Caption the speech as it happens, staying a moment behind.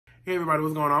Hey everybody,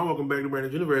 what's going on? Welcome back to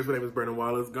Brandon's Universe. My name is Brandon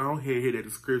Wallace. Go ahead, hit that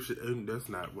description. And that's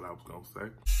not what I was gonna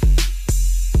say.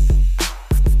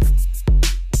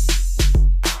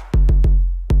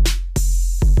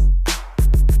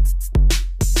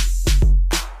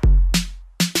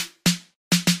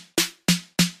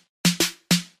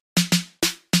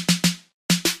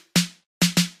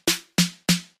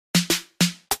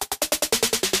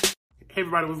 Hey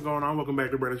everybody, what's going on? Welcome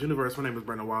back to Brandon's Universe. My name is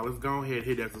Brandon Wallace. Go ahead,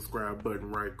 hit that subscribe button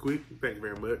right quick. Thank you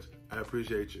very much. I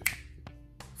appreciate you.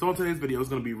 So on today's video, it's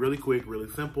going to be really quick, really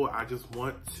simple. I just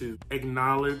want to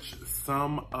acknowledge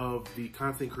some of the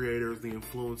content creators, the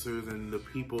influencers, and the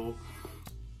people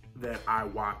that I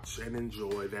watch and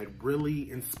enjoy that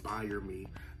really inspire me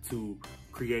to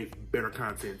create better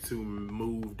content, to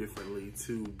move differently,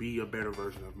 to be a better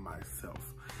version of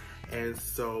myself. And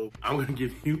so I'm going to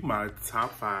give you my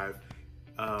top 5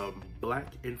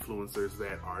 Black influencers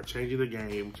that are changing the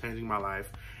game, changing my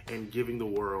life, and giving the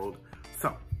world.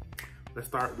 So let's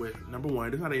start with number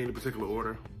 1. It's not in any particular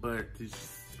order, but these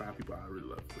 5 people I really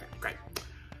love. Okay.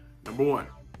 Number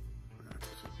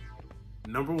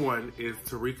 1 is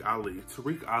Tariq Ali.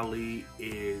 Tariq Ali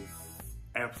is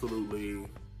absolutely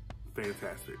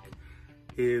fantastic.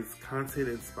 His content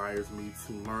inspires me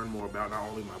to learn more about not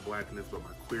only my Blackness, but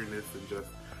my queerness, and just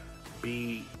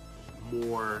be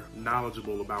more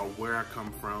knowledgeable about where I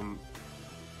come from,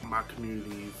 my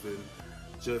communities, and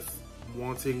just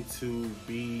wanting to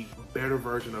be a better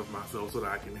version of myself so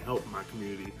that I can help my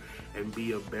community and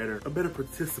be a better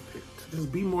participant.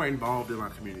 Just be more involved in my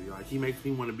community. Like, he makes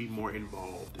me want to be more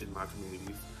involved in my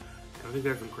communities. And I think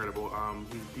that's incredible.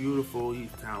 He's beautiful,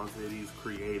 he's talented, he's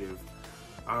creative.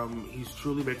 He's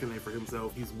truly making a name for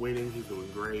himself. He's winning, he's doing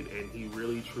great, and he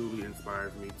really truly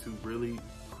inspires me to really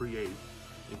create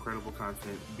incredible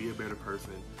content, be a better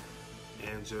person,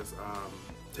 and just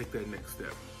take that next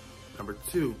step. Number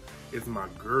 2 is my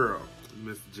girl,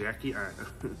 Miss Jackie Aina.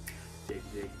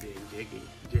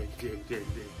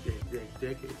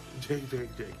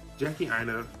 Jackie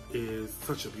Aina is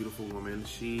such a beautiful woman.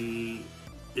 She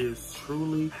is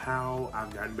truly how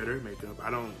I've gotten better at makeup.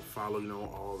 I don't follow,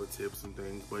 all the tips and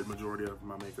things, but majority of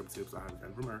my makeup tips I've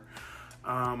gotten from her.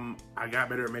 I got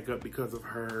better at makeup because of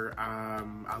her.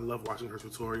 I love watching her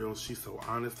tutorials. She's so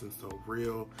honest and so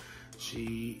real.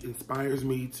 She inspires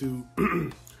me to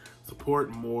support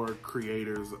more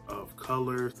creators of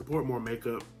color, support more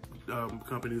makeup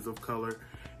companies of color,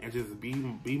 and just be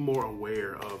more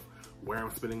aware of where I'm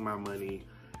spending my money,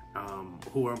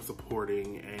 who I'm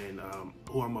supporting, and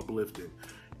who I'm uplifting.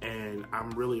 And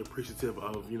I'm really appreciative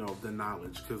of, the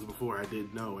knowledge, because before I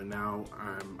didn't know, and now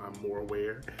I'm more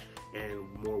aware and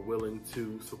more willing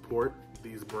to support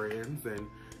these brands and,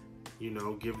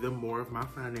 give them more of my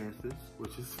finances,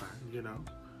 which is fine,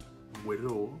 with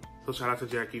it all. So shout out to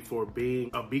Jackie for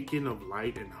being a beacon of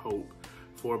light and hope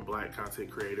for Black content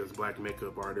creators, Black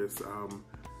makeup artists,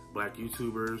 Black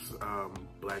YouTubers,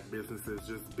 Black businesses,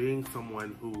 just being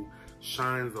someone who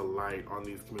shines a light on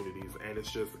these communities, and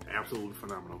it's just absolutely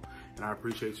phenomenal. And I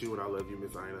appreciate you, and I love you,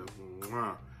 Miss Aina.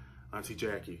 Mwah. Auntie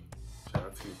Jackie, shout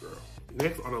out to you, girl.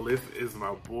 Next on the list is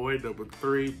my boy, number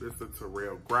 3, Mr.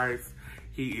 Terrell Grice.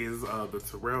 He is The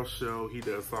Terrell Show. He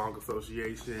does Song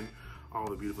Association, all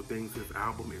the beautiful things. His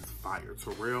album is fire.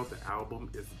 Terrell, the album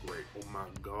is great. Oh my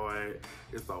God,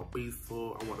 it's all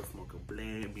peaceful. I want to smoke a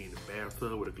blend, be in the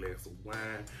bathtub with a glass of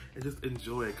wine, and just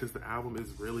enjoy it, because the album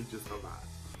is really just a vibe.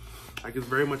 Like, it's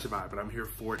very much a vibe, but I'm here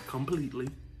for it completely.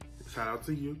 Shout out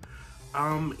to you.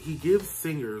 He gives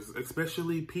singers,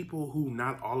 especially people who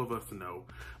not all of us know,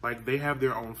 like, they have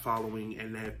their own following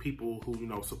and they have people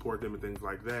who, support them and things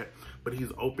like that, but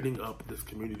he's opening up this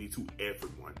community to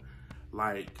everyone.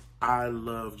 Like, I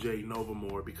love Jay Nova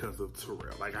more because of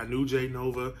Terrell. Like, I knew Jay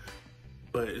Nova,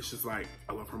 but it's just like,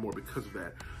 I love her more because of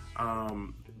that.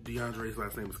 DeAndre's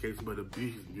last name escapes me, but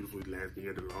he's beautiful. He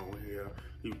had the long hair.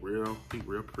 He real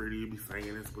pretty. He be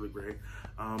singing. It's really great.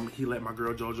 He let my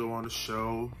girl JoJo on the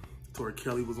show. Tori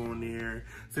Kelly was on there.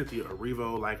 Cynthia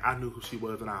Erivo, like, I knew who she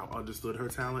was and I understood her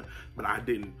talent, but I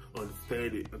didn't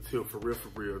understand it until for real,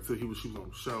 until she was on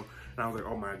the show. And I was like,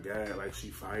 oh my God, like, she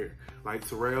fired. Like,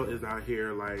 Terrell is out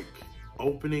here, like,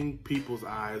 opening people's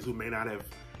eyes who may not have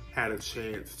had a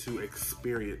chance to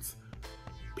experience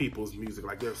people's music.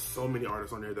 Like, there's so many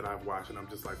artists on there that I've watched and I'm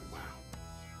just like, wow.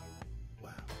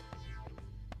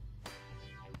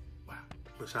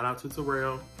 But shout out to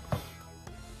Terrell.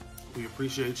 We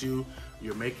appreciate you.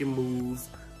 You're making moves.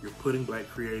 You're putting Black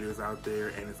creators out there,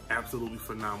 and it's absolutely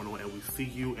phenomenal. And we see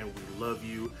you and we love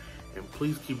you. And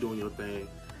please keep doing your thing.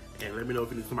 And let me know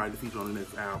if you need somebody to feature on the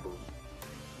next album.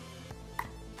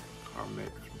 Our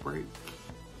next break.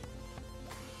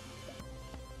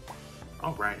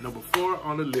 All right, number 4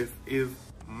 on the list is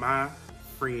my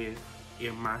friend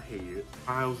in my head,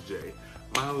 Miles J.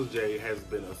 Miles J has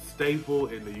been a staple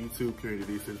in the YouTube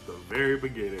community since the very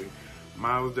beginning.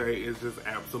 Miles J is just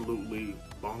absolutely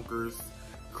bonkers,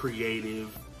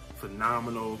 creative,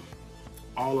 phenomenal,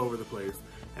 all over the place.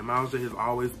 And Miles J has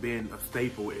always been a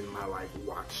staple in my like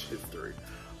watch history.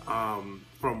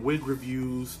 From wig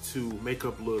reviews to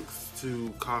makeup looks to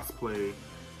cosplay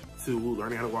to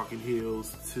learning how to walk in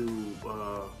heels to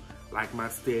like my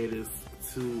status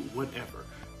to whatever.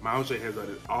 Miles J has done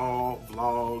it all,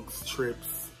 vlogs,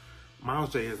 trips.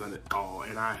 Miles J has done it all,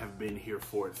 and I have been here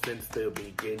for it since the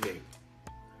beginning.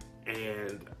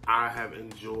 And I have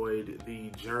enjoyed the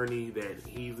journey that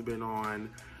he's been on.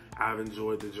 I've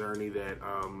enjoyed the journey that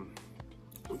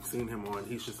we've seen him on.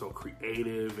 He's just so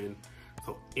creative and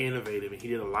so innovative, and he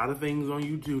did a lot of things on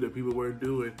YouTube that people weren't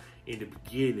doing in the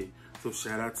beginning. So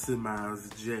shout out to Miles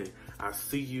J. I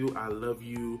see you, I love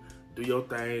you, do your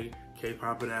thing,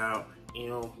 K-pop it out,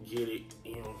 get it,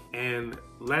 And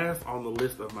last on the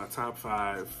list of my top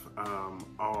 5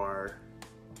 are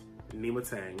Nima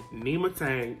Tang. Nima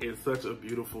Tang is such a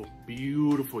beautiful,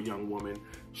 beautiful young woman.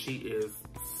 She is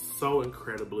so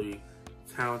incredibly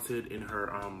talented in her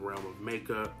realm of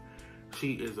makeup.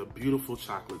 She is a beautiful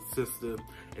chocolate sister,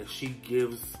 and she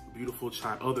gives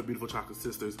other beautiful chocolate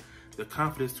sisters the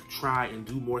confidence to try and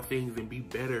do more things and be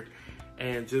better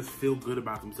and just feel good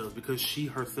about themselves, because she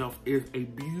herself is a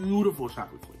beautiful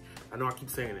chocolate queen. I know I keep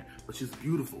saying that, but she's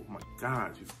beautiful. Oh my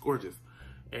God, she's gorgeous.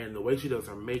 And the way she does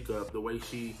her makeup, the way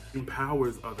she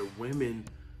empowers other women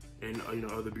and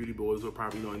other beauty boys who are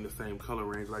probably in the same color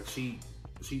range. Like she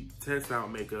tests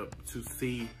out makeup to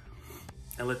see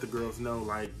and let the girls know,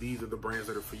 like, these are the brands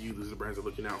that are for you, these are the brands that are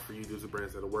looking out for you, these are the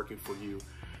brands that are working for you.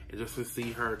 And just to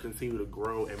see her continue to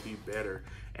grow and be better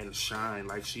and shine,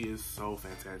 like, she is so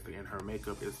fantastic, and her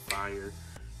makeup is fire,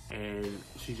 and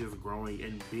she's just growing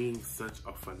and being such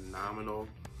a phenomenal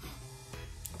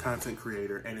content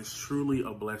creator, and it's truly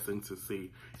a blessing to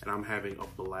see, and I'm having a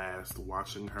blast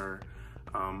watching her.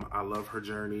 I love her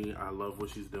journey, I love what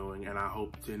she's doing, and I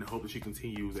hope that she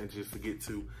continues and just to get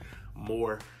to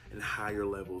more and higher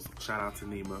levels. Shout out to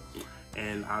Nima.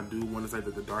 And I do want to say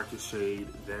that the darkest shade,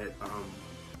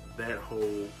 that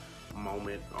whole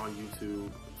moment on YouTube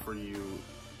for you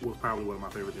was probably one of my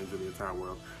favorite things in the entire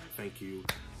world. Thank you,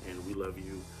 and we love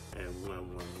you, and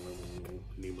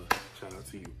Nima, shout out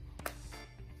to you.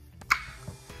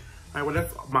 All right, well,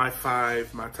 that's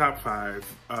my top 5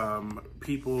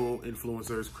 people,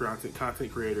 influencers,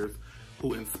 content creators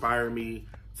who inspire me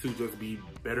to just be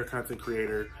better content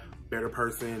creator, better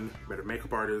person, better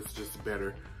makeup artist, just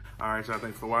better. All right, y'all,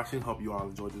 thanks for watching. Hope you all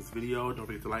enjoyed this video. Don't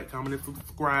forget to like, comment, and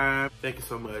subscribe. Thank you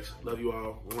so much. Love you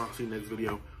all. I'll see you next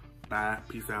video. Bye.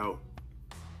 Peace out.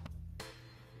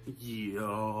 Yeah.